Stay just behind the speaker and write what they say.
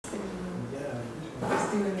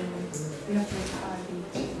We have to make it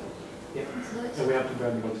IV. Yeah. So we have to go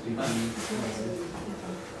and go to DP.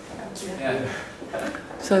 Yeah.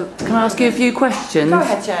 So, can I ask you a few questions? Go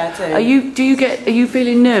ahead, Chair, do. Are you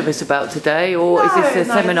feeling nervous about today, or is this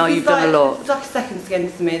a seminar you've done a lot? It's like a second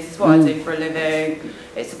skin to me. This is what I do for a living.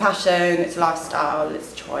 It's a passion, it's a lifestyle,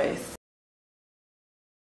 it's a choice.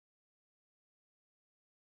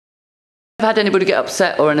 Have you had anybody get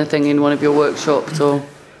upset or anything in one of your workshops, or?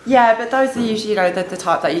 Yeah, but those are usually, you know, the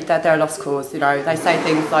type that they're a lost cause. You know, they say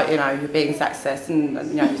things like, you know, you're being sexist, and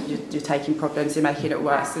you know, you're taking problems, you're making it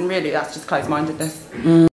worse, and really, that's just closed-mindedness.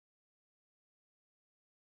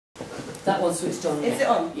 That one's switched on. Is it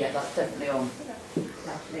on? Yeah, that's definitely on.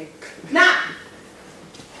 Lovely. Now,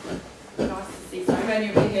 nice to see so many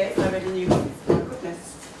of you here, so many new ones. My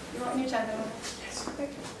goodness, you're right on your channel. Yes. Okay.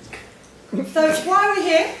 So why are we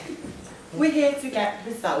here? We're here to get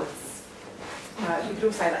results. We could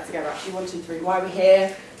all say that together, actually. 1, 2, 3. Why are we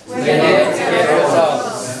here? We're here to get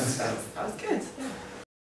results. That was good.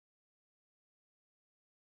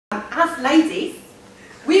 As ladies,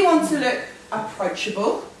 we want to look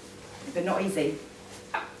approachable, but not easy.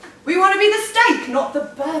 We want to be the steak, not the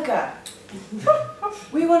burger.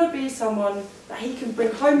 We want to be someone that he can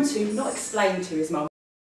bring home to, not explain to his mum.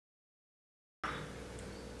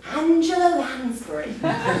 Angela Lansbury.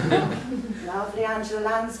 Lovely Angela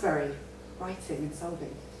Lansbury. Writing and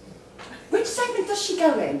solving. Which segment does she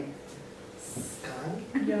go in? Sky.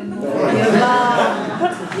 Your mum.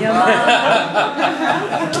 Your mum.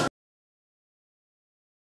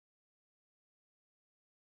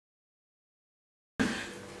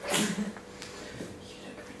 You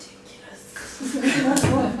look ridiculous.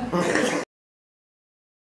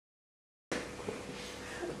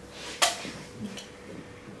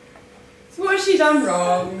 So what has she done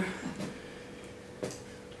wrong?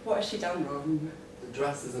 What has she done wrong? The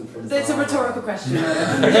dress isn't from It's a rhetorical question.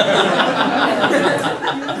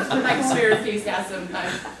 Thanks for your enthusiasm. No.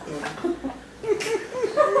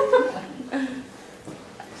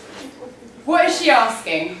 What is she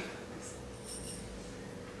asking?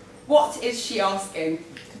 What is she asking?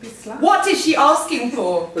 To be slapped. What is she asking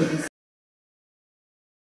for?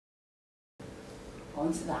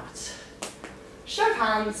 On to that. Show of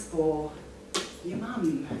hands for your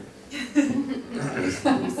mum. You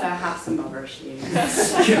say I have some mother issues.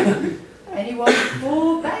 Anyone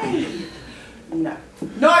for babe? No.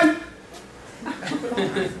 No!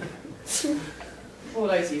 All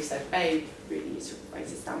those of you who said babe really need to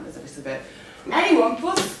raise the standards a little bit. Anyone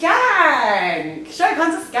for skank? Show of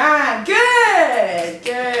hands for skank. Good,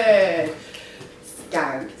 good.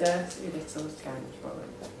 Skank, dirty little skank.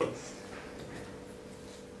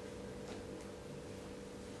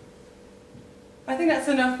 I think that's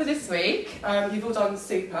enough for this week. You've all done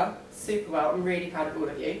super well. I'm really proud of all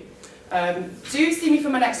of you. Do see me for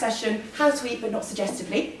my next session, How to Eat But Not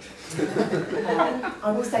Suggestively.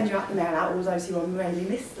 I will send you out the mail out, all those who are on the mailing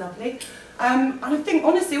list, lovely. And I think,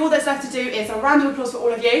 honestly, all that's left to do is a round of applause for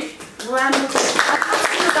all of you. Round of applause.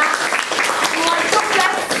 Alright, God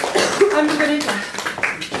bless. I'm really done.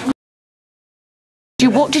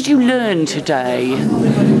 What did you learn today?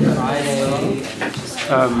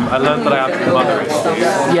 I learned that I have mother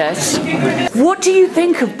issues. Yes. What do you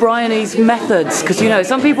think of Bryony's methods? Because, you know,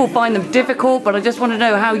 some people find them difficult, but I just want to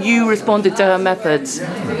know how you responded to her methods.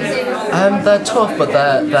 They're tough, but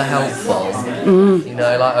they're helpful. You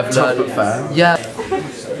know, like I've Tough learned. but fair. Yeah.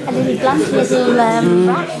 A little blunt, a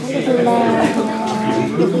little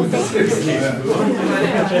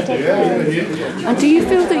And do you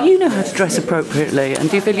feel that you know how to dress appropriately? And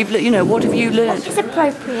do you feel you know, what have you learned? It's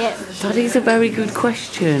appropriate. That is a very good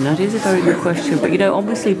question. That is a very good question. But you know,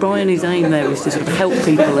 obviously, Bryony's aim there is to sort of help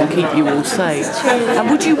people and keep you all safe. And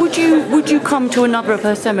would you come to another of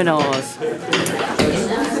her seminars?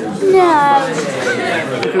 No.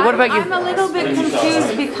 What about you? I'm a little bit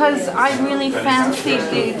confused because I really fancied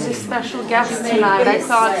the special guest tonight. I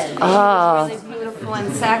thought she was really beautiful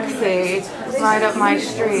and sexy, right up my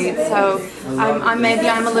street. So maybe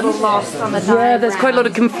I'm a little lost on the diagram. Yeah, there's quite a lot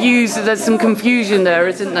of there's some confusion there,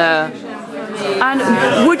 isn't there? And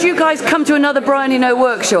would you guys come to another Bryony No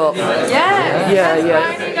workshop? Yeah. Yeah.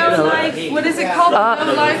 Bryony No Life. What is it called?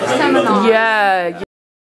 No Life seminar. Yeah.